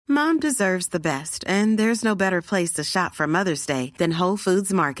Mom deserves the best, and there's no better place to shop for Mother's Day than Whole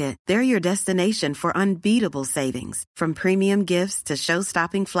Foods Market. They're your destination for unbeatable savings, from premium gifts to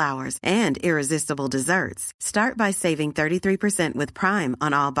show-stopping flowers and irresistible desserts. Start by saving 33% with Prime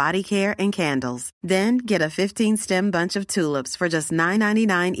on all body care and candles. Then get a 15-stem bunch of tulips for just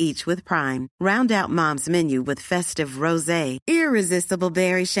 $9.99 each with Prime. Round out Mom's menu with festive rosé, irresistible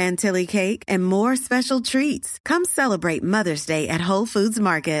berry chantilly cake, and more special treats. Come celebrate Mother's Day at Whole Foods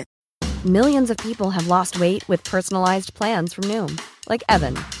Market. Millions of people have lost weight with personalized plans from Noom. Like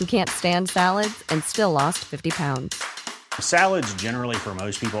Evan, who can't stand salads and still lost 50 pounds. Salads generally for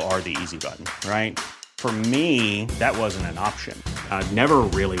most people are the easy button, right? For me, that wasn't an option. I never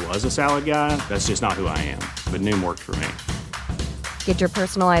really was a salad guy. That's just not who I am. But Noom worked for me. Get your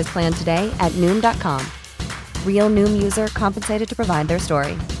personalized plan today at Noom.com. Real Noom user compensated to provide their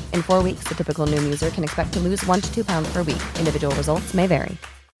story. In 4 weeks, the typical Noom user can expect to lose 1 to 2 pounds per week. Individual results may vary.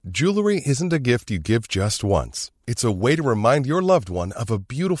 Jewelry isn't a gift you give just once. It's a way to remind your loved one of a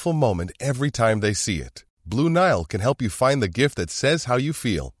beautiful moment every time they see it. Blue Nile can help you find the gift that says how you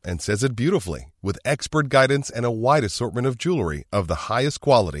feel and says it beautifully, with expert guidance and a wide assortment of jewelry of the highest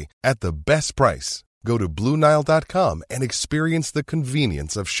quality at the best price. Go to BlueNile.com and experience the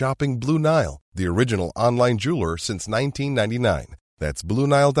convenience of shopping Blue Nile, the original online jeweler since 1999. That's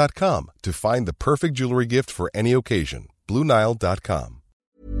BlueNile.com to find the perfect jewelry gift for any occasion. BlueNile.com.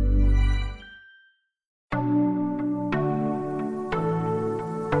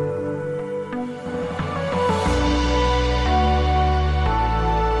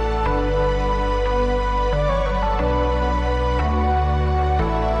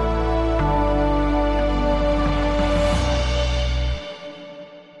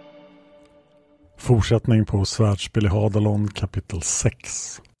 Fortsättning på Svärdspel i Hadalon kapitel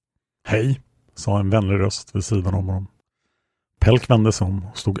 6. Hej, sa en vänlig röst vid sidan om honom. Pelk vände sig om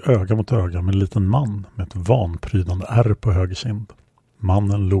och stod öga mot öga med en liten man med ett vanprydande ärr på höger kind.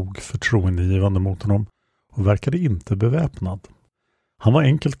 Mannen log förtroendegivande mot honom och verkade inte beväpnad. Han var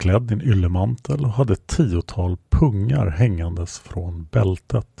enkelt klädd i en yllemantel och hade 10-tal pungar hängandes från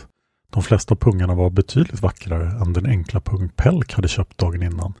bältet. De flesta pungarna var betydligt vackrare än den enkla pung Pelk hade köpt dagen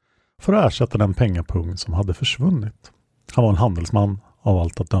innan, för att ersätta den pengapung som hade försvunnit. Han var en handelsman av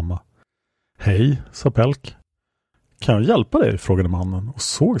allt att döma. Hej, sa Pelk. Kan jag hjälpa dig? Frågade mannen och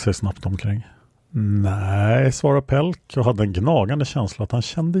såg sig snabbt omkring. Nej, svarade Pelk och hade en gnagande känsla att han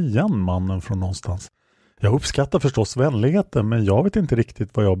kände igen mannen från någonstans. Jag uppskattar förstås vänligheten, men jag vet inte riktigt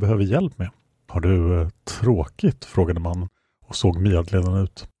vad jag behöver hjälp med. Har du tråkigt? Frågade mannen och såg medledande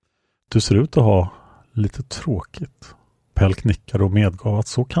ut. Du ser ut att ha lite tråkigt. Pelk nickade och medgav att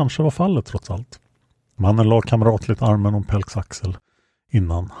så kanske var fallet trots allt. Mannen la kamratligt armen om Pelks axel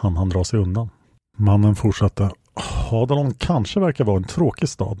innan han dra sig undan. Mannen fortsatte. Hadalon kanske verkar vara en tråkig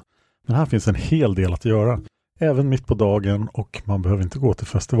stad, men här finns en hel del att göra. Även mitt på dagen, och man behöver inte gå till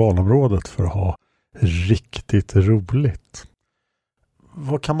festivalområdet för att ha riktigt roligt.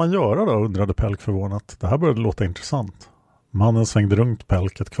 Vad kan man göra då? Undrade Pelk förvånat. Det här började låta intressant. Mannen svängde runt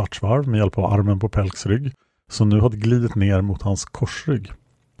Pelk ett kvartsvarv med hjälp av armen på Pelks rygg, som nu hade glidit ner mot hans korsrygg.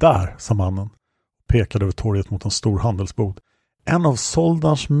 Där, sa mannen, pekade över torget mot en stor handelsbod. En av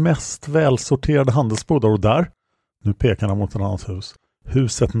Soldans mest välsorterade handelsbodar, och där, nu pekade han mot en annat hus,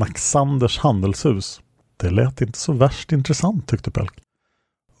 huset Naxanders handelshus. Det lät inte så värst intressant, tyckte Pelk.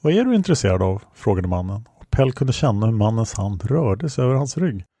 Vad är du intresserad av? Frågade mannen, och Pelk kunde känna hur mannens hand rörde sig över hans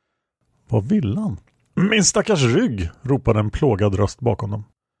rygg. Vad vill han? Min stackars rygg, ropade en plågad röst bakom dem.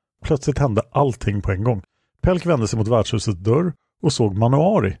 Plötsligt hände allting på en gång. Pelk vände sig mot värdshusets dörr och såg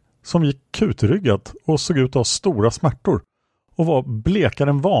Manuari, som gick kutryggat och såg ut att ha stora smärtor och var blekare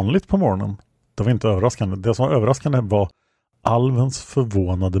än vanligt på morgonen. Det var inte överraskande. Det som var överraskande var alvens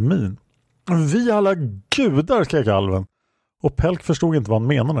förvånade min. Vi alla gudar, skrek alven. Och Pelk förstod inte vad han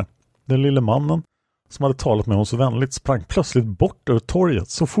menade. Den lille mannen som hade talat med honom så vänligt sprang plötsligt bort över torget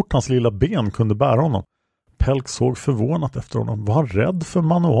så fort hans lilla ben kunde bära honom. Pelk såg förvånat efter honom. Var han rädd för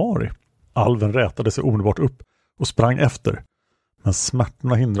Manuari? Alven rätade sig omedelbart upp och sprang efter. Men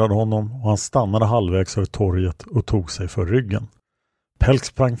smärtorna hindrade honom och han stannade halvvägs över torget och tog sig för ryggen. Pelk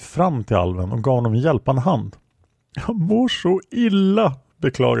sprang fram till alven och gav honom en hjälpande hand. Jag mår så illa,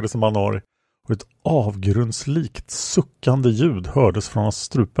 beklagade sig Manuari, och ett avgrundslikt suckande ljud hördes från hans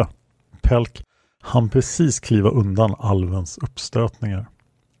strupe. Pelk hann precis kliva undan alvens uppstötningar.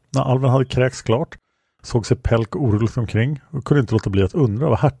 När alven hade kräks klart såg sig Pelk oroligt omkring och kunde inte låta bli att undra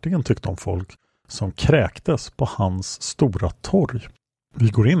vad hertigen tyckte om folk som kräktes på hans stora torg. Vi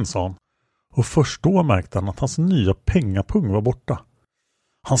går in, sa han, och först då märkte han att hans nya pengapung var borta.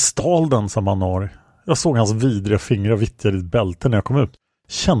 Han stal den, sa Manuari. Jag såg hans vidriga fingrar vittja i ett bälte när jag kom ut.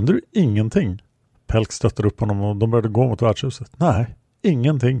 Kände du ingenting? Pelk stöttade upp honom och de började gå mot värdshuset. Nej,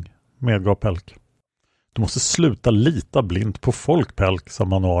 ingenting, medgav Pelk. Du måste sluta lita blint på folk, Pelk, sa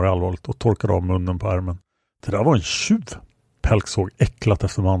Manuari allvarligt och torkade av munnen på ärmen. Det där var en tjuv. Pelk såg äcklat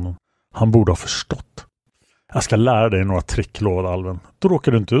efter mannen. Han borde ha förstått. Jag ska lära dig några trick, lovade alven. Då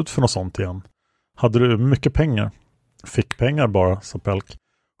råkar du inte ut för något sånt igen. Hade du mycket pengar? Fick pengar bara, sa Pelk.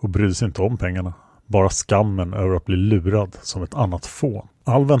 Och brydde sig inte om pengarna. Bara skammen över att bli lurad som ett annat fån.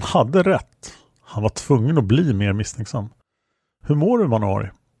 Alven hade rätt. Han var tvungen att bli mer misstänksam. Hur mår du, Manuari?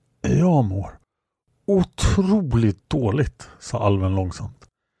 Jag mår otroligt dåligt, sa alven långsamt.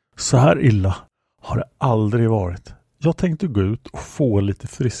 Så här illa har det aldrig varit. Jag tänkte gå ut och få lite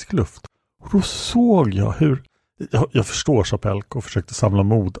frisk luft. Och då såg jag hur... Jag förstår, sa Pelk och försökte samla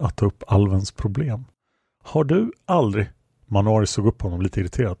mod att ta upp alvens problem. Har du aldrig... Manuari såg upp på honom lite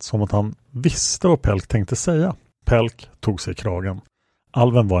irriterat, som att han visste vad Pelk tänkte säga. Pelk tog sig i kragen.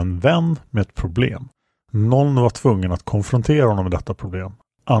 Alven var en vän med ett problem. Någon var tvungen att konfrontera honom med detta problem.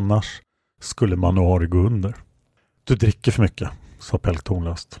 Annars skulle Manuari gå under. Du dricker för mycket, sa Pelk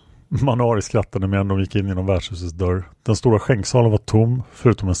tonlöst. Manuari skrattade medan de gick in genom värdshusets dörr. Den stora skänksalen var tom,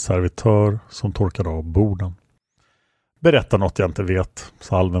 förutom en servitör som torkade av borden. Berätta något jag inte vet,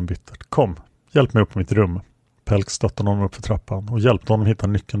 sa alven bittert. Kom, hjälp mig upp på mitt rum. Pelk stöttade honom upp för trappan och hjälpte honom hitta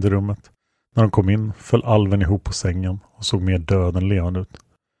nyckeln till rummet. När de kom in föll alven ihop på sängen och såg mer död än levande ut.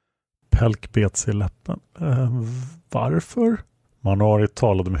 Pelk bet sig i läppen. Varför? Manuari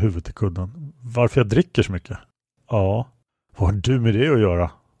talade med huvudet i kudden. Varför jag dricker så mycket? Ja, vad har du med det att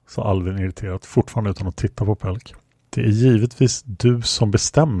göra? Sa alven irriterat, fortfarande utan att titta på Pelk. Det är givetvis du som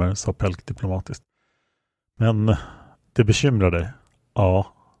bestämmer, sa Pelk diplomatiskt. Men det bekymrar dig.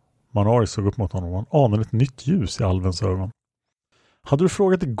 Ja, Manuari såg upp mot honom och han anade ett nytt ljus i alvens ögon. Hade du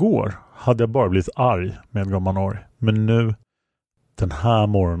frågat igår hade jag bara blivit arg, medgav Manuari. Men nu, den här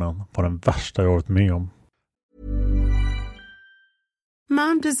morgonen var den värsta jag varit med om.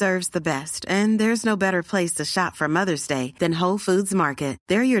 Mom deserves the best, and there's no better place to shop for Mother's Day than Whole Foods Market.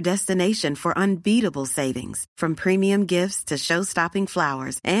 They're your destination for unbeatable savings, from premium gifts to show-stopping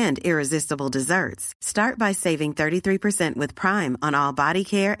flowers and irresistible desserts. Start by saving 33% with Prime on all body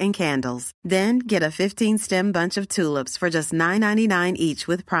care and candles. Then get a 15-stem bunch of tulips for just $9.99 each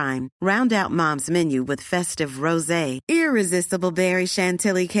with Prime. Round out Mom's menu with festive rosé, irresistible berry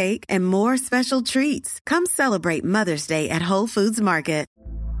chantilly cake, and more special treats. Come celebrate Mother's Day at Whole Foods Market.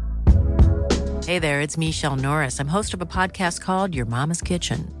 Hey there, it's Michelle Norris. I'm host of a podcast called Your Mama's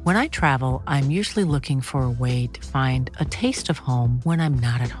Kitchen. When I travel, I'm usually looking for a way to find a taste of home when I'm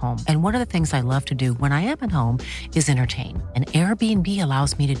not at home. And one of the things I love to do when I am at home is entertain. And Airbnb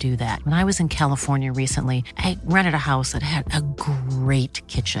allows me to do that. When I was in California recently, I rented a house that had a great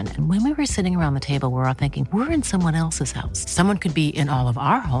kitchen. And when we were sitting around the table, we were all thinking, we're in someone else's house. Someone could be in all of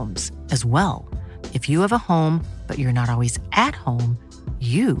our homes as well. If you have a home, but you're not always at home,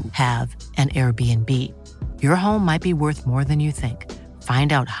 you have an Airbnb. Your home might be worth more than you think.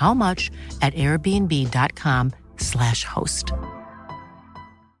 Find out how much at airbnb.com/host.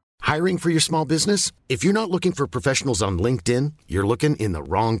 Hiring for your small business? If you're not looking for professionals on LinkedIn, you're looking in the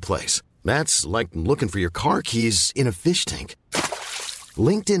wrong place. That's like looking for your car keys in a fish tank.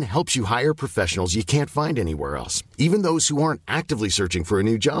 LinkedIn helps you hire professionals you can't find anywhere else, even those who aren't actively searching for a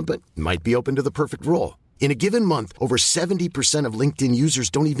new job but might be open to the perfect role. In a given month, over 70% of LinkedIn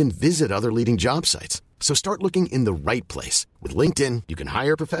users don't even visit other leading job sites. So start looking in the right place. With LinkedIn, you can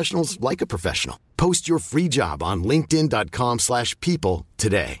hire professionals like a professional. Post your free job on linkedin.com/people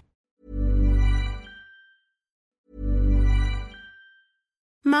today.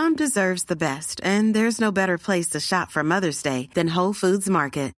 Mom deserves the best, and there's no better place to shop for Mother's Day than Whole Foods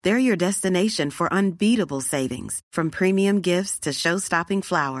Market. They're your destination for unbeatable savings, from premium gifts to show-stopping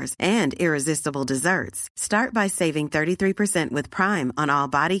flowers and irresistible desserts. Start by saving 33% with Prime on all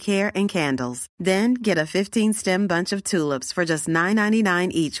body care and candles. Then get a 15-stem bunch of tulips for just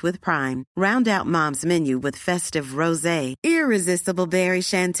 $9.99 each with Prime. Round out Mom's menu with festive rosé, irresistible berry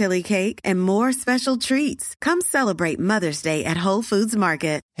chantilly cake, and more special treats. Come celebrate Mother's Day at Whole Foods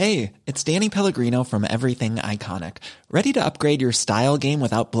Market. Hey, it's Danny Pellegrino from Everything Iconic. Ready to upgrade your style game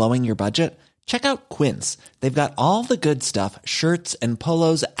without blowing your budget? Check out Quince. They've got all the good stuff, shirts and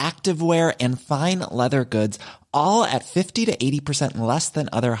polos, activewear, and fine leather goods, all at 50 to 80% less than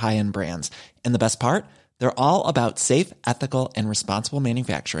other high-end brands. And the best part? They're all about safe, ethical, and responsible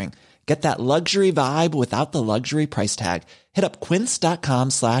manufacturing. Get that luxury vibe without the luxury price tag. Hit up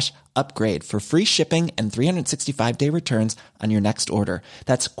quince.com/upgrade for free shipping and 365-day returns on your next order.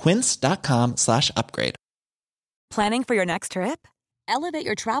 That's quince.com/upgrade. Planning for your next trip? Elevate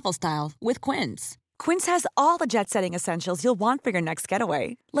your travel style with Quince. Quince has all the jet-setting essentials you'll want for your next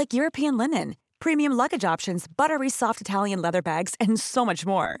getaway, like European linen, premium luggage options, buttery soft Italian leather bags, and so much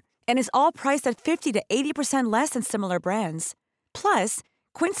more. And is all priced at 50 to 80% less than similar brands. Plus,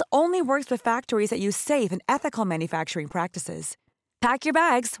 Quince only works with factories that use safe and ethical manufacturing practices. Pack your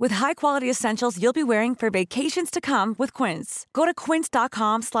bags with high-quality essentials you'll be wearing for vacations to come with Quince. Go to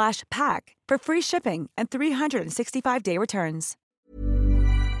quince.com/pack for free shipping and 365-day returns.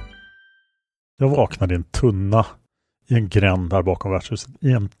 Jag vaknade i en tunna i en gränd där bakom värdshuset.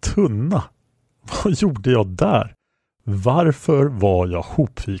 I en tunna? Vad gjorde jag där? Varför var jag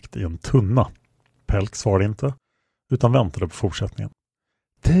hopvikt i en tunna? Pelk svarade inte, utan väntade på fortsättningen.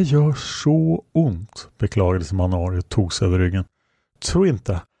 Det gör så ont, beklagade sig Manari och tog sig över ryggen. Tro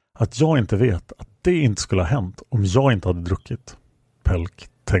inte att jag inte vet att det inte skulle ha hänt om jag inte hade druckit. Pelk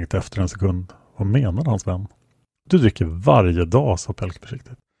tänkte efter en sekund. Vad menade hans vän? Du dricker varje dag, sa Pelk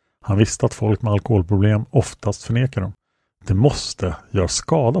försiktigt. Han visste att folk med alkoholproblem oftast förnekar dem. Det måste göra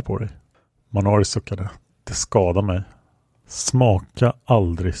skada på dig. Manari suckade. Det skadar mig. Smaka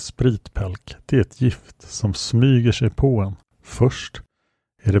aldrig sprit, Pelk. Det är ett gift som smyger sig på en. Först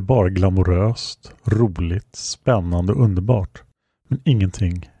är det bara glamoröst, roligt, spännande och underbart. Men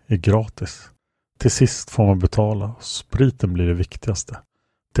ingenting är gratis. Till sist får man betala och spriten blir det viktigaste.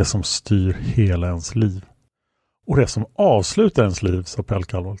 Det som styr hela ens liv. Och det som avslutar ens liv, sa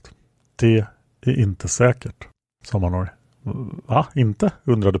Pelk allvarligt. Det är inte säkert, sa Manari. Va? Inte?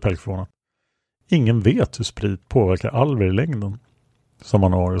 Undrade Pelk förvånat. Ingen vet hur sprit påverkar alver i längden, sa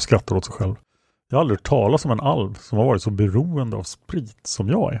Manari och skrattade åt sig själv. Jag har aldrig hört talas om en alv som har varit så beroende av sprit som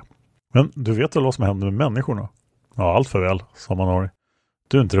jag är. Men du vet väl vad som händer med människorna? Ja, allt för väl, sa Manari.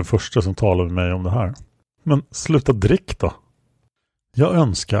 Du är inte den första som talar med mig om det här. Men sluta drick då. Jag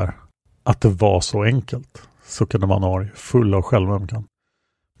önskar att det var så enkelt, suckade Manari, full av självömkan.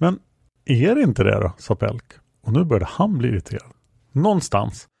 Men är det inte det då, sa Pelk. Och nu började han bli irriterad.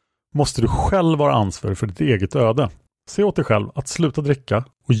 Någonstans måste du själv vara ansvarig för ditt eget öde. Se åt dig själv att sluta dricka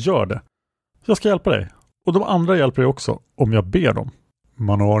och gör det. Jag ska hjälpa dig. Och de andra hjälper dig också, om jag ber dem.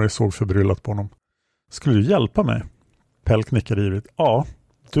 Manari såg förbryllat på honom. Skulle du hjälpa mig? Pelk nickade ivrigt. Ja,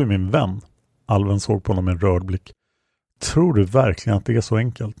 du är min vän. Alven såg på honom med en rörd blick. Tror du verkligen att det är så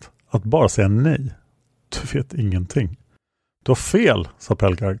enkelt? Att bara säga nej? Du vet ingenting. Du har fel, sa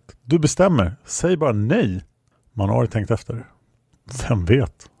Pelk argt. Du bestämmer. Säg bara nej. Manari tänkte efter. Vem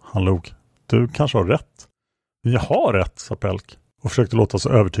vet? Han log. Du kanske har rätt. Jag har rätt, sa Pelk och försökte låta så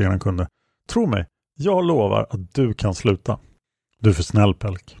övertygande han kunde. Tro mig, jag lovar att du kan sluta. Du är för snäll,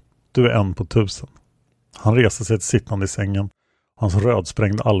 Pelk. Du är 1 på 1000. Han reste sig till sittande i sängen. Hans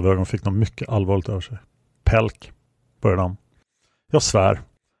rödsprängda alvögon fick något mycket allvarligt över sig. Pelk, började han. Jag svär att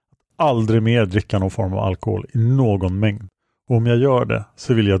aldrig mer dricka någon form av alkohol i någon mängd. Och om jag gör det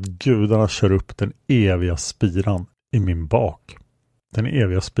så vill jag att gudarna kör upp den eviga spiran i min bak. Den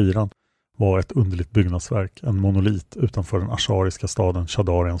eviga spiran var ett underligt byggnadsverk, en monolit utanför den ashariska staden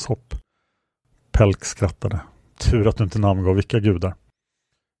Shadarians hopp. Pelk skrattade. Tur att du inte namngav vilka gudar.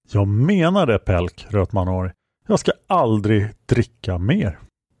 Jag menar det, Pelk, röt Manari. Jag ska aldrig dricka mer.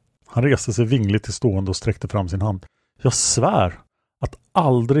 Han reste sig vingligt till stående och sträckte fram sin hand. Jag svär att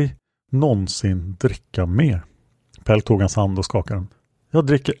aldrig någonsin dricka mer. Pelk tog hans hand och skakade den. Jag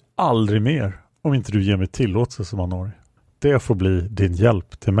dricker aldrig mer om inte du ger mig tillåtelse, som Manari. Det får bli din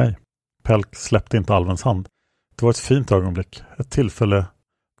hjälp till mig. Pelk släppte inte alvens hand. Det var ett fint ögonblick. Ett tillfälle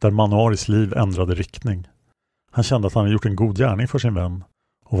där Manaris liv ändrade riktning. Han kände att han hade gjort en god gärning för sin vän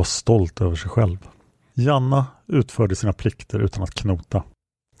och var stolt över sig själv. Janna utförde sina plikter utan att knota.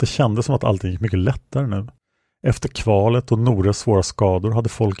 Det kändes som att allting gick mycket lättare nu. Efter kvalet och Nores svåra skador hade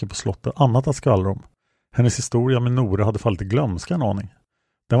folket på slottet annat att skvallra om. Hennes historia med Nore hade fallit i glömska en aning.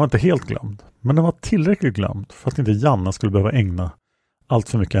 Den var inte helt glömd, men den var tillräckligt glömd för att inte Janna skulle behöva ägna allt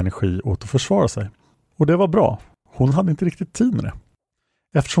för mycket energi åt att försvara sig. Och det var bra. Hon hade inte riktigt tid med det.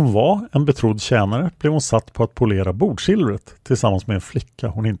 Eftersom hon var en betrodd tjänare blev hon satt på att polera bordsilvret tillsammans med en flicka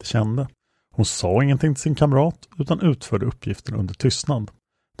hon inte kände. Hon sa ingenting till sin kamrat utan utförde uppgiften under tystnad.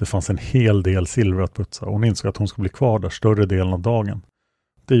 Det fanns en hel del silver att putsa och hon insåg att hon skulle bli kvar där större delen av dagen.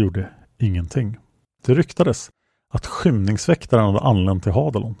 Det gjorde ingenting. Det ryktades att skymningsväktaren hade anlänt till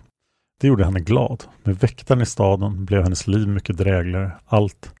Hadalon. Det gjorde henne glad. Med väktaren i staden blev hennes liv mycket drägligare.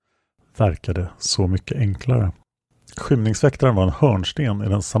 Allt verkade så mycket enklare. Skymningsväktaren var en hörnsten i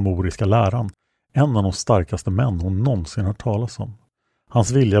den samoriska läran. En av de starkaste män hon någonsin hört talas om.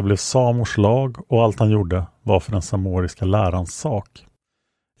 Hans vilja blev Samors lag och allt han gjorde var för den samoriska lärans sak.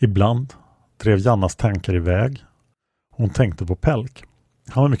 Ibland drev Jannas tankar iväg. Hon tänkte på Pelk.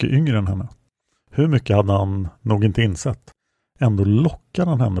 Han var mycket yngre än henne. Hur mycket hade han nog inte insett. Ändå lockade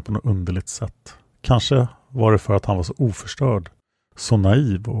han henne på något underligt sätt. Kanske var det för att han var så oförstörd, så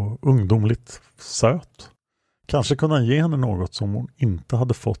naiv och ungdomligt söt. Kanske kunde han ge henne något som hon inte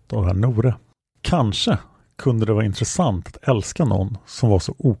hade fått av herr Nore. Kanske kunde det vara intressant att älska någon som var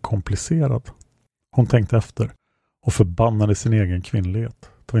så okomplicerad. Hon tänkte efter och förbannade sin egen kvinnlighet.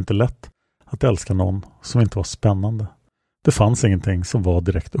 Det var inte lätt att älska någon som inte var spännande. Det fanns ingenting som var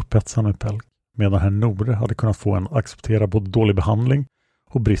direkt upphetsande med Pelk, medan herr Nore hade kunnat få en att acceptera både dålig behandling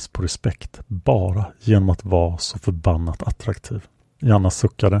och brist på respekt bara genom att vara så förbannat attraktiv. Janna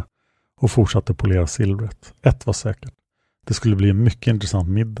suckade och fortsatte polera silvret. Ett var säkert. Det skulle bli en mycket intressant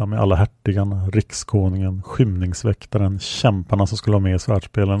middag med alla hertigarna, rikskonungen, skymningsväktaren, kämparna som skulle ha med i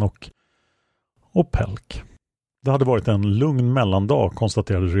svärdspelen och Pelk. Det hade varit en lugn mellandag,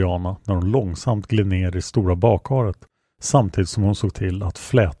 konstaterade Rihanna när hon långsamt gled ner i stora bakharet, samtidigt som hon såg till att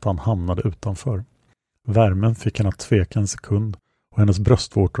flätan hamnade utanför. Värmen fick henne att tveka en sekund och hennes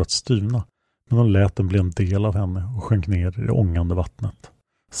bröstvårtor att styvna, men hon lät den bli en del av henne och sjönk ner i det ångande vattnet.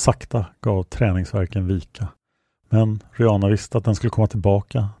 Sakta gav träningsverken vika, men Rihanna visste att den skulle komma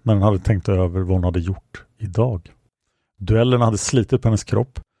tillbaka när den hade tänkt över vad hon hade gjort idag. Duellerna hade slitit på hennes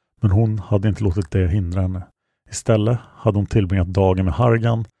kropp, men hon hade inte låtit det hindra henne. Istället hade hon tillbringat dagen med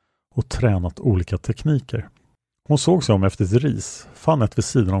Hargan och tränat olika tekniker. Hon såg sig om efter ett ris, fann ett vid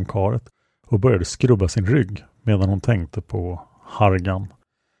sidan om karet och började skrubba sin rygg medan hon tänkte på Hargan.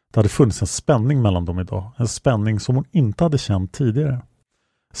 Det hade funnits en spänning mellan dem idag, en spänning som hon inte hade känt tidigare.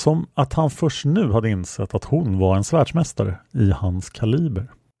 Som att han först nu hade insett att hon var en svärdsmästare i hans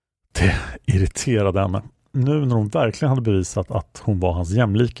kaliber. Det irriterade henne. Nu när hon verkligen hade bevisat att hon var hans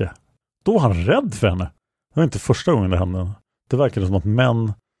jämlike. Då var han rädd för henne. Det var inte första gången det hände. Det verkade som att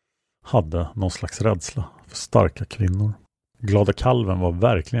män hade någon slags rädsla för starka kvinnor. Glada kalven var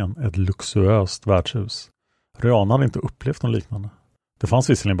verkligen ett luxuöst värdshus. Rihanna hade inte upplevt något liknande. Det fanns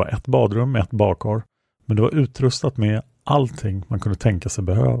visserligen bara ett badrum med ett badkar, men det var utrustat med allting man kunde tänka sig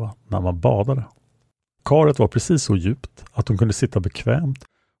behöva när man badade. Karet var precis så djupt att hon kunde sitta bekvämt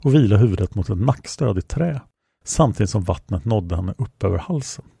och vila huvudet mot ett nackstöd i trä, samtidigt som vattnet nådde henne upp över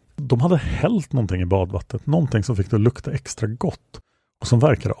halsen. De hade hällt någonting i badvattnet, någonting som fick det att lukta extra gott och som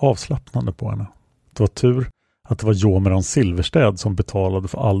verkade avslappnande på henne. Det var tur att det var Jomeran Silverstäd som betalade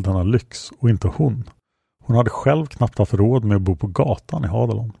för all denna lyx och inte hon. Hon hade själv knappt haft råd med att bo på gatan i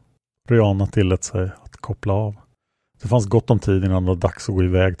Hadalon. Rihanna tillät sig att koppla av. Det fanns gott om tid innan det var dags att gå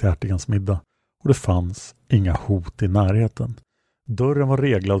iväg till hertigans middag och det fanns inga hot i närheten. Dörren var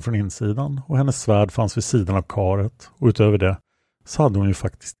reglad från insidan och hennes svärd fanns vid sidan av karet och utöver det så hade hon ju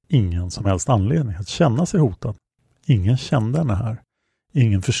faktiskt ingen som helst anledning att känna sig hotad. Ingen kände henne här.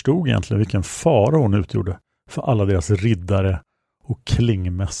 Ingen förstod egentligen vilken fara hon utgjorde för alla deras riddare och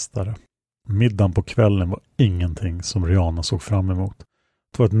klingmästare. Middagen på kvällen var ingenting som Rihanna såg fram emot.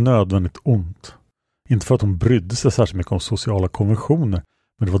 Det var ett nödvändigt ont. Inte för att hon brydde sig särskilt mycket om sociala konventioner,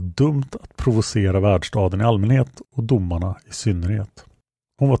 men det var dumt att provocera värdstaden i allmänhet och domarna i synnerhet.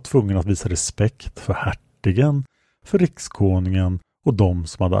 Hon var tvungen att visa respekt för hertigen, för rikskonungen och de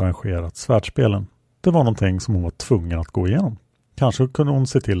som hade arrangerat svärdspelen. Det var någonting som hon var tvungen att gå igenom. Kanske kunde hon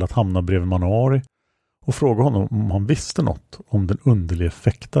se till att hamna bredvid Manuari och fråga honom om han visste något om den underliga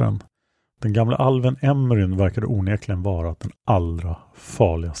fäktaren. Den gamla alven Emryn verkade onekligen vara den allra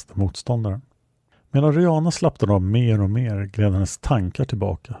farligaste motståndaren. Medan Rihanna slappnade av mer och mer gled hennes tankar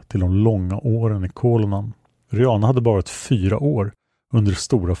tillbaka till de långa åren i Kolonan. Rihanna hade varit 4 år under det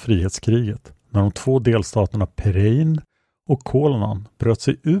stora frihetskriget när de 2 delstaterna Perein och Kolonan bröt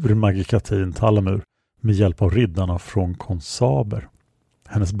sig ur magikatin Talamur med hjälp av riddarna från Konsaber.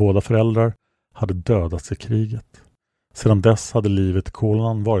 Hennes båda föräldrar hade dödats i kriget. Sedan dess hade livet i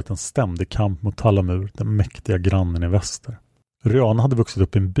Kolonan varit en ständig kamp mot Talamur, den mäktiga grannen i väster. Rihanna hade vuxit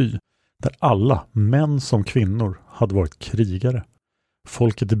upp i en by där alla, män som kvinnor, hade varit krigare.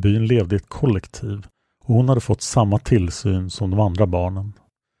 Folket i byn levde i ett kollektiv och hon hade fått samma tillsyn som de andra barnen.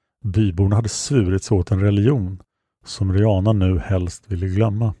 Byborna hade svurit sig åt en religion som Rihanna nu helst ville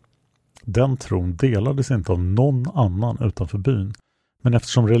glömma. Den tron delades inte av någon annan utanför byn, men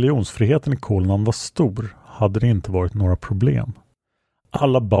eftersom religionsfriheten i Kolonan var stor hade det inte varit några problem.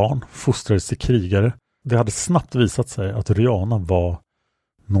 Alla barn fostrades till krigare. Det hade snabbt visat sig att Rihanna var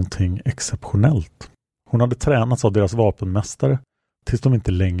någonting exceptionellt. Hon hade tränats av deras vapenmästare tills de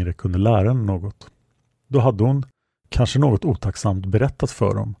inte längre kunde lära henne något. Då hade hon, kanske något otacksamt, berättat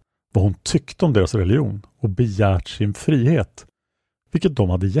för dem vad hon tyckte om deras religion och begärt sin frihet, vilket de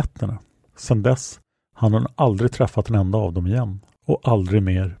hade gett henne. Sedan dess hade hon aldrig träffat en enda av dem igen och aldrig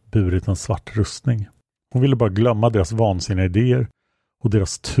mer burit en svart rustning. Hon ville bara glömma deras vansinniga idéer och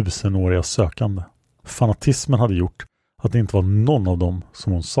deras 1000-åriga sökande. Fanatismen hade gjort att det inte var någon av dem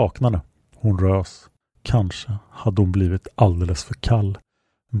som hon saknade. Hon rös. Kanske hade hon blivit alldeles för kall.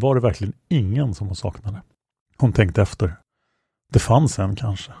 Var det verkligen ingen som hon saknade? Hon tänkte efter. Det fanns en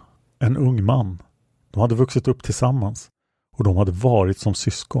kanske. En ung man. De hade vuxit upp tillsammans. Och de hade varit som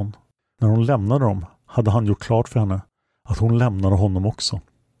syskon. När hon lämnade dem hade han gjort klart för henne att hon lämnade honom också.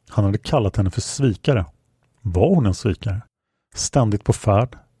 Han hade kallat henne för svikare. Var hon en svikare? Ständigt på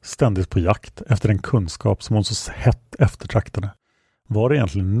färd, ständigt på jakt efter en kunskap som hon så hett eftertraktade. Var det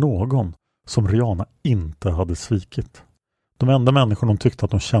egentligen någon som Rihanna inte hade svikit? De enda människor hon tyckte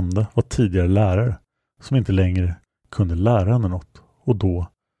att hon kände var tidigare lärare som inte längre kunde lära henne något. Och då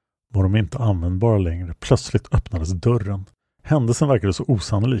var de inte användbara längre. Plötsligt öppnades dörren. Händelsen verkade så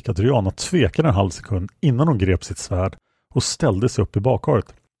osannolik att Rihanna tvekade en halv sekund innan hon grep sitt svärd och ställde sig upp i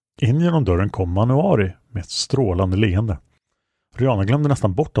bakharet. In genom dörren kom Manuari med ett strålande leende. Rihanna glömde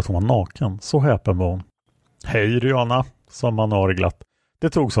nästan bort att hon var naken. Så häpen var hon. Hej Rihanna, sa Manuari glatt. Det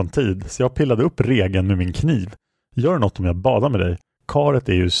tog sån tid så jag pillade upp regeln med min kniv. Gör något om jag badar med dig. Karet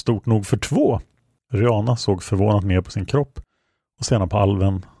är ju stort nog för 2. Rihanna såg förvånat ner på sin kropp och sedan på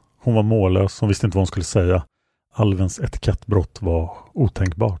alven. Hon var mållös, hon visste inte vad hon skulle säga. Alvens etikettbrott var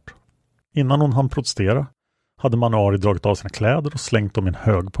otänkbart. Innan hon hann protestera hade Manuari dragit av sina kläder och slängt dem i en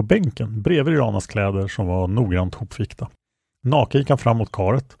hög på bänken bredvid Rihannas kläder som var noggrant hopvikta. Naken gick han fram mot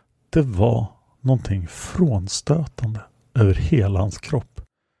karet. Det var någonting frånstötande över hela hans kropp.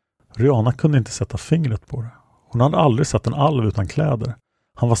 Rihanna kunde inte sätta fingret på det. Hon hade aldrig sett en alv utan kläder.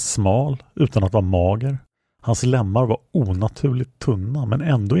 Han var smal utan att vara mager. Hans lemmar var onaturligt tunna men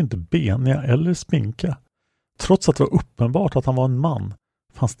ändå inte beniga eller spinka. Trots att det var uppenbart att han var en man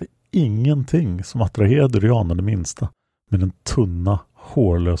fanns det ingenting som attraherade Rihanna det minsta med den tunna,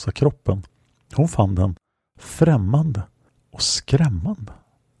 hårlösa kroppen. Hon fann den främmande och skrämmande.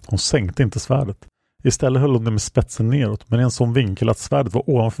 Hon sänkte inte svärdet. Istället höll hon det med spetsen neråt men i en sån vinkel att svärdet var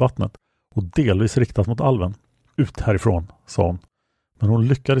ovanför vattnet och delvis riktat mot alven. Ut härifrån, sa hon. Men hon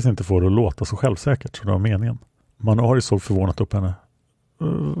lyckades inte få det att låta så självsäkert så det var meningen. Manuari såg förvånat upp henne.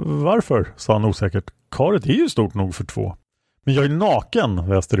 Varför? Sa han osäkert. Karet är ju stort nog för 2. Men jag är naken,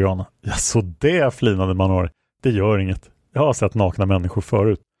 väste Rihanna. Ja, så det, flinade Manuari. Det gör inget. Jag har sett nakna människor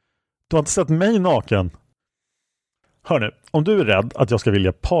förut. Du har inte sett mig naken? Hör nu, om du är rädd att jag ska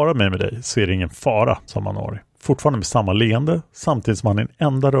vilja para mig med dig så är det ingen fara, sa Manuari. Fortfarande med samma leende, samtidigt som han i en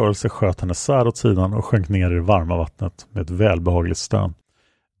enda rörelse sköt henne svärd åt sidan och sjönk ner i det varma vattnet med ett välbehagligt stön.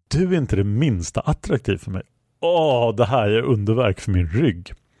 Du är inte det minsta attraktiv för mig. Det här är underverk för min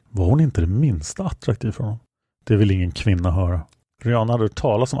rygg. Var hon inte det minsta attraktiv för honom? Det vill ingen kvinna höra. Rihanna hade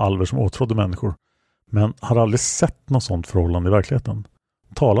talat om alver som åtrådde människor, men hade aldrig sett något sånt förhållande i verkligheten.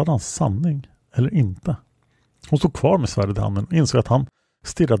 Talade han sanning eller inte? Hon stod kvar med svärdet i handen och insåg att han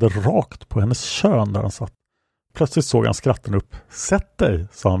stirrade rakt på hennes kön där han satt. Plötsligt såg han skratten upp. Sätt dig,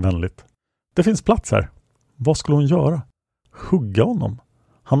 sa han vänligt. Det finns plats här. Vad skulle hon göra? Hugga honom?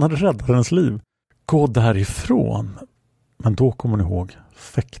 Han hade räddat hennes liv. Gå därifrån. Men då kom hon ihåg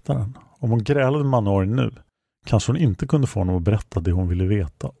fäktaren. Om hon grälade med Manuari nu kanske hon inte kunde få honom att berätta det hon ville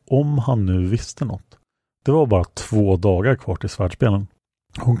veta. Om han nu visste något. Det var bara 2 dagar kvar till svärdspelen.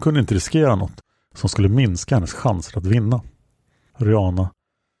 Hon kunde inte riskera något som skulle minska hennes chanser att vinna. Rihanna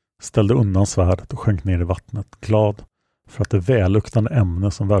ställde undan svärdet och sjönk ner i vattnet, glad för att det välluktande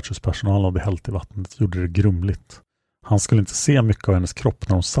ämne som värdshuspersonalen hade hällt i vattnet gjorde det grumligt. Han skulle inte se mycket av hennes kropp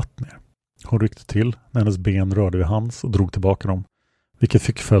när hon satt ner. Hon ryckte till när hennes ben rörde vid hans och drog tillbaka dem, vilket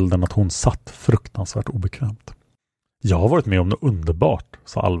fick följden att hon satt fruktansvärt obekvämt. Jag har varit med om något underbart,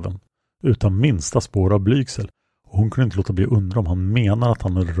 sa alven, utan minsta spår av blygsel, och hon kunde inte låta bli undra om han menar att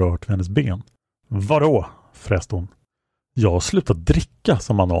han hade rört vid hennes ben. Vadå? Fräste hon. Jag har slutat dricka,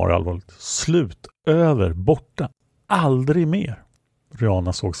 sa Manuari allvarligt. Slut, över, borta, aldrig mer.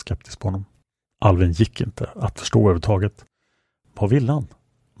 Rihanna såg skeptiskt på honom. Alven gick inte att förstå överhuvudtaget. Vad ville han?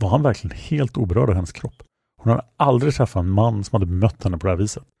 Var han verkligen helt oberörd av hennes kropp? Hon hade aldrig träffat en man som hade mött henne på det här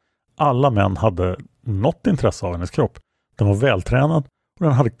viset. Alla män hade något intresse av hennes kropp. Den var vältränad och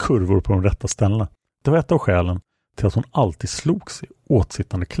den hade kurvor på de rätta ställena. Det var ett av skälen till att hon alltid slogs i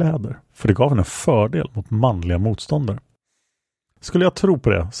åtsittande kläder. För det gav henne en fördel mot manliga motståndare. Skulle jag tro på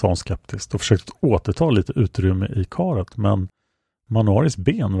det, sa hon skeptiskt och försökte återta lite utrymme i karet. Men Manuaris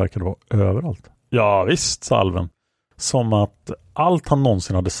ben verkade vara överallt. Ja visst, sa alven. Som att allt han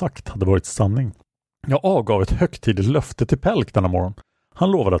någonsin hade sagt hade varit sanning. Jag avgav ett högtidligt löfte till Pelk denna morgon.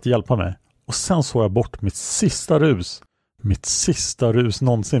 Han lovade att hjälpa mig. Och sen såg jag bort mitt sista rus. Mitt sista rus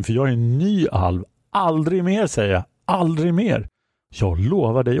någonsin, för jag är en ny alv. Aldrig mer, säger jag. Aldrig mer. Jag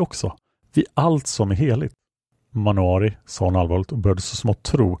lovar dig också. Vid allt som är heligt. Manuari, sa hon allvarligt och började så smått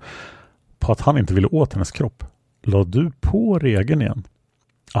tro på att han inte ville åt hennes kropp. La du på regeln igen?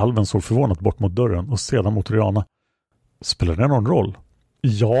 Alven såg förvånat bort mot dörren och sedan mot Rihanna. Spelar det någon roll?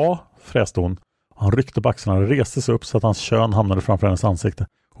 Ja, fräste hon. Han ryckte på axlarna och reste sig upp så att hans kön hamnade framför hennes ansikte.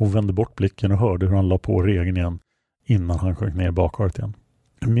 Hon vände bort blicken och hörde hur han la på regeln igen innan han sjönk ner i bakharet igen.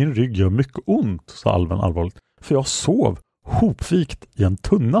 Min rygg gör mycket ont, sa Alven allvarligt. För jag sov hopvikt i en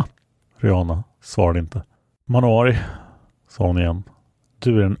tunna. Rihanna svarade inte. Manowari, sa hon igen.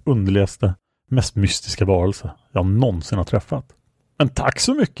 Du är den underligaste, mest mystiska varelse jag någonsin har träffat. Men tack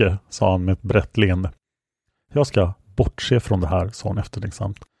så mycket, sa han med ett brett leende. Jag ska bortse från det här, sa hon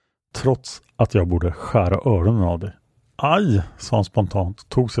eftertänksamt. Trots att jag borde skära öronen av dig. Aj, sa han spontant,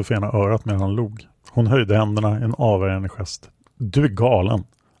 tog sig för ena örat medan han log. Hon höjde händerna i en avvärjande gest. Du är galen.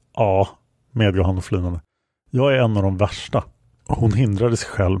 Ja, medgav han och flinade. Jag är en av de värsta. Hon hindrade sig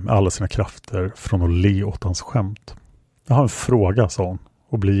själv med alla sina krafter från att le åt hans skämt. Jag har en fråga, sa hon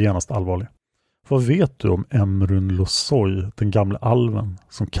och blev genast allvarlig. Vad vet du om Emrun Losoy, den gamla alven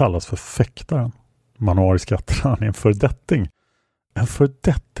som kallas för fäktaren? Manowari skrattade. Han är en fördetting. En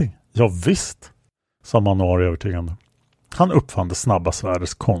fördetting? Ja visst, sa Manowari övertygande. Han uppfann det snabba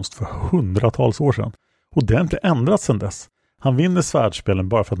svärdets konst för hundratals år sedan. Och det har inte ändrats sedan dess. Han vinner svärdspelen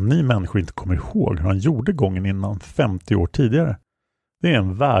bara för att ni människor inte kommer ihåg hur han gjorde gången innan 50 år tidigare. Det är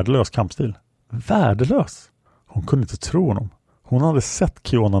en värdelös kampstil. Värdelös? Hon kunde inte tro honom. Hon hade sett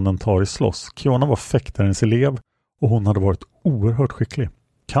Kiona Nentari slåss. Kiona var fäktarens elev och hon hade varit oerhört skicklig.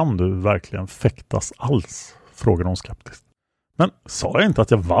 Kan du verkligen fäktas alls? Frågade hon skeptiskt. Men sa jag inte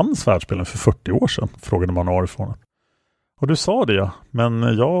att jag vann svärdspelen för 40 år sedan? Frågade Manowari från. Och du sa det, ja. Men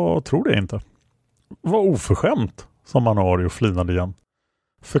jag tror det inte. Vad oförskämt, sa Manowari och flinade igen.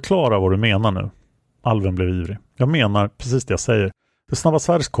 Förklara vad du menar nu. Alven blev ivrig. Jag menar precis det jag säger. Det snabba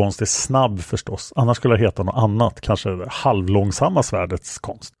svärdets konst är snabb förstås. Annars skulle det heta något annat. Kanske det halvlångsamma svärdets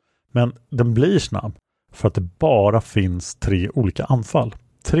konst. Men den blir snabb. För att det bara finns 3 olika anfall.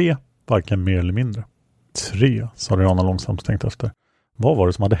 3, varken mer eller mindre. 3, sa Rihanna långsamt tänkt efter. Vad var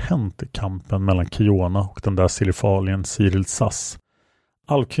det som hade hänt i kampen mellan Kiona och den där silifalien Cyril Sass?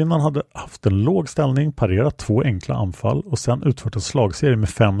 Alvkvinnan hade haft en låg ställning, parerat 2 enkla anfall och sen utfört en slagserie med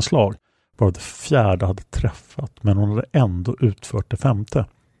 5 slag. Var det 4:e hade träffat, men hon hade ändå utfört det 5:e.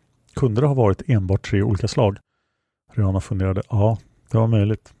 Kunde det ha varit enbart 3 olika slag? Rihanna funderade, ja, det var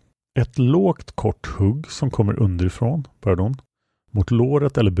möjligt. Ett lågt kort hugg som kommer underifrån, började hon, mot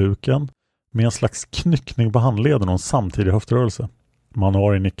låret eller buken, med en slags knyckning på handleden och en samtidig höftrörelse.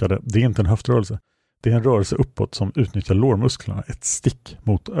 Manowari nickade, det är inte en höftrörelse. Det är en rörelse uppåt som utnyttjar lårmusklerna, ett stick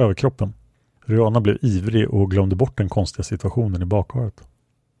mot överkroppen. Rihanna blev ivrig och glömde bort den konstiga situationen i bakharet.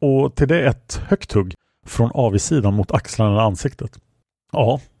 Och till det ett högt hugg från avsidan mot axlarna eller ansiktet.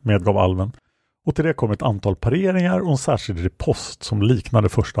 Ja, medgav alven. Och till det kom ett antal pareringar och en särskild ripost som liknade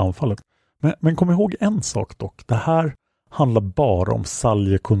första anfallet. Men kom ihåg en sak dock. Det här handlar bara om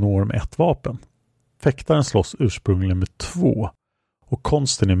Salje Konor med 1 vapen. Fäktaren slåss ursprungligen med 2. Och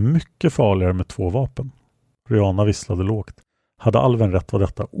konsten är mycket farligare med 2 vapen. Rihanna visslade lågt. Hade alven rätt var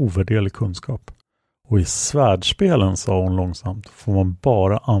detta ovärderlig kunskap. Och i svärdspelen, sa hon långsamt, får man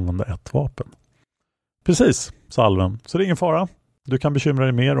bara använda 1 vapen. Precis, sa alven. Så det är ingen fara. Du kan bekymra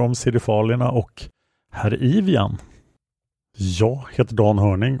dig mer om sidifalierna och herr Ivian. Jag heter Dan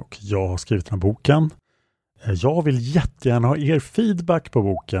Hörning och jag har skrivit den här boken. Jag vill jättegärna ha er feedback på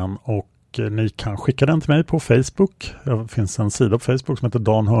boken och ni kan skicka den till mig på Facebook. Det finns en sida på Facebook som heter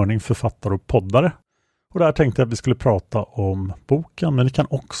Dan Hörning, författare och poddare. Och där tänkte jag att vi skulle prata om boken. Men ni kan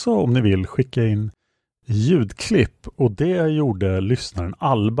också, om ni vill, skicka in ljudklipp. Och det gjorde lyssnaren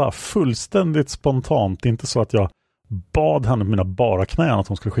Alba fullständigt spontant. Det är inte så att jag bad henne med mina bara knän att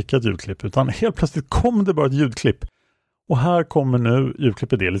hon skulle skicka ett ljudklipp. Utan helt plötsligt kom det bara ett ljudklipp. Och här kommer nu,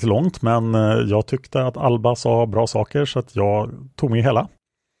 ljudklippet, det är lite långt. Men jag tyckte att Alba sa bra saker så att jag tog med hela.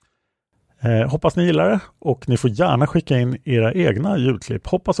 Hoppas ni gillar det och ni får gärna skicka in era egna ljudklipp.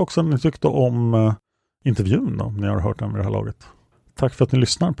 Hoppas också att ni tyckte om intervjun då, om ni har hört den vid det här laget. Tack för att ni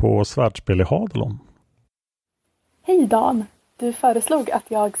lyssnar på Svärdspel i Hadelon. Hej Dan! Du föreslog att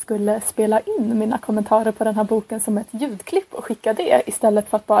jag skulle spela in mina kommentarer på den här boken som ett ljudklipp och skicka det istället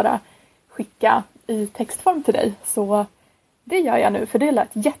för att bara skicka i textform till dig. Så det gör jag nu för det lät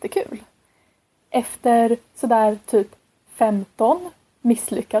jättekul. Efter sådär typ 15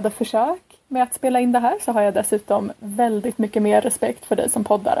 misslyckade försök med att spela in det här så har jag dessutom väldigt mycket mer respekt för dig som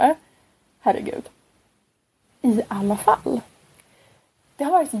poddare. Herregud. I alla fall. Det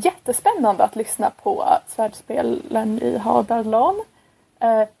har varit jättespännande att lyssna på Svärdspelen i Hadelon.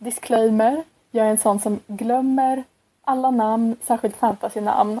 Disclaimer. Jag är en sån som glömmer alla namn, särskilt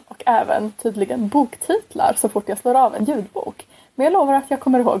fantasy-namn och även tydligen boktitlar så fort jag slår av en ljudbok. Men jag lovar att jag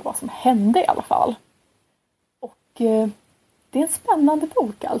kommer ihåg vad som hände i alla fall. Och det är en spännande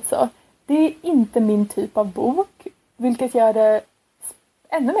bok alltså. Det är inte min typ av bok, vilket gör det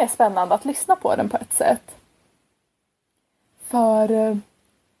ännu mer spännande att lyssna på den på ett sätt. För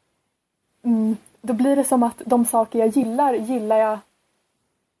då blir det som att de saker jag gillar jag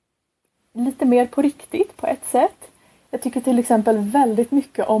lite mer på riktigt på ett sätt. Jag tycker till exempel väldigt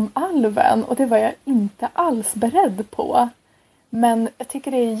mycket om alven och det var jag inte alls beredd på. Men jag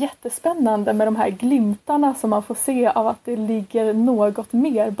tycker det är jättespännande med de här glimtarna som man får se av att det ligger något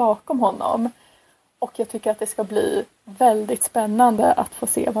mer bakom honom. Och jag tycker att det ska bli väldigt spännande att få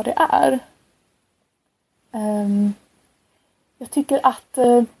se vad det är. Jag tycker att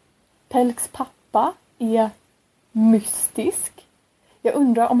Pelks pappa är mystisk. Jag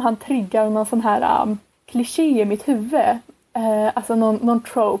undrar om han triggar någon sån här kliché i mitt huvud. Alltså någon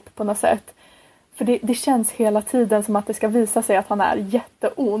trope på något sätt. För det känns hela tiden som att det ska visa sig att han är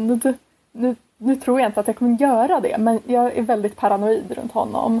jätteond. Nu tror jag inte att jag kommer göra det, men jag är väldigt paranoid runt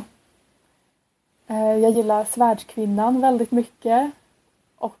honom. Jag gillar svärdskvinnan väldigt mycket.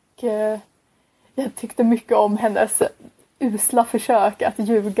 Och jag tyckte mycket om hennes usla försök att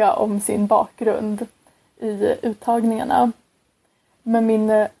ljuga om sin bakgrund i uttagningarna. Men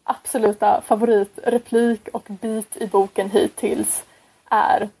min absoluta favoritreplik och bit i boken hittills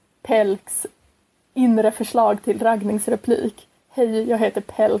är Pelks inre förslag till raggningsreplik. Hej, jag heter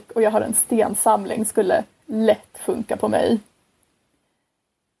Pelk och jag har en stensamling, skulle lätt funka på mig.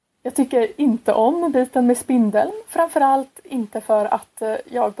 Jag tycker inte om biten med spindeln. Framförallt inte för att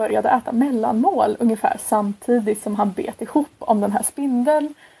jag började äta mellanmål ungefär samtidigt som han bet ihop om den här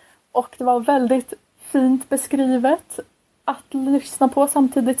spindeln. Och det var väldigt fint beskrivet att lyssna på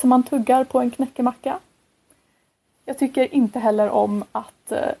samtidigt som man tuggar på en knäckemacka. Jag tycker inte heller om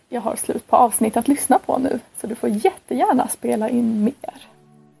att jag har slut på avsnitt att lyssna på nu. Så du får jättegärna spela in mer.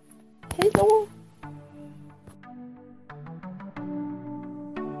 Hej då!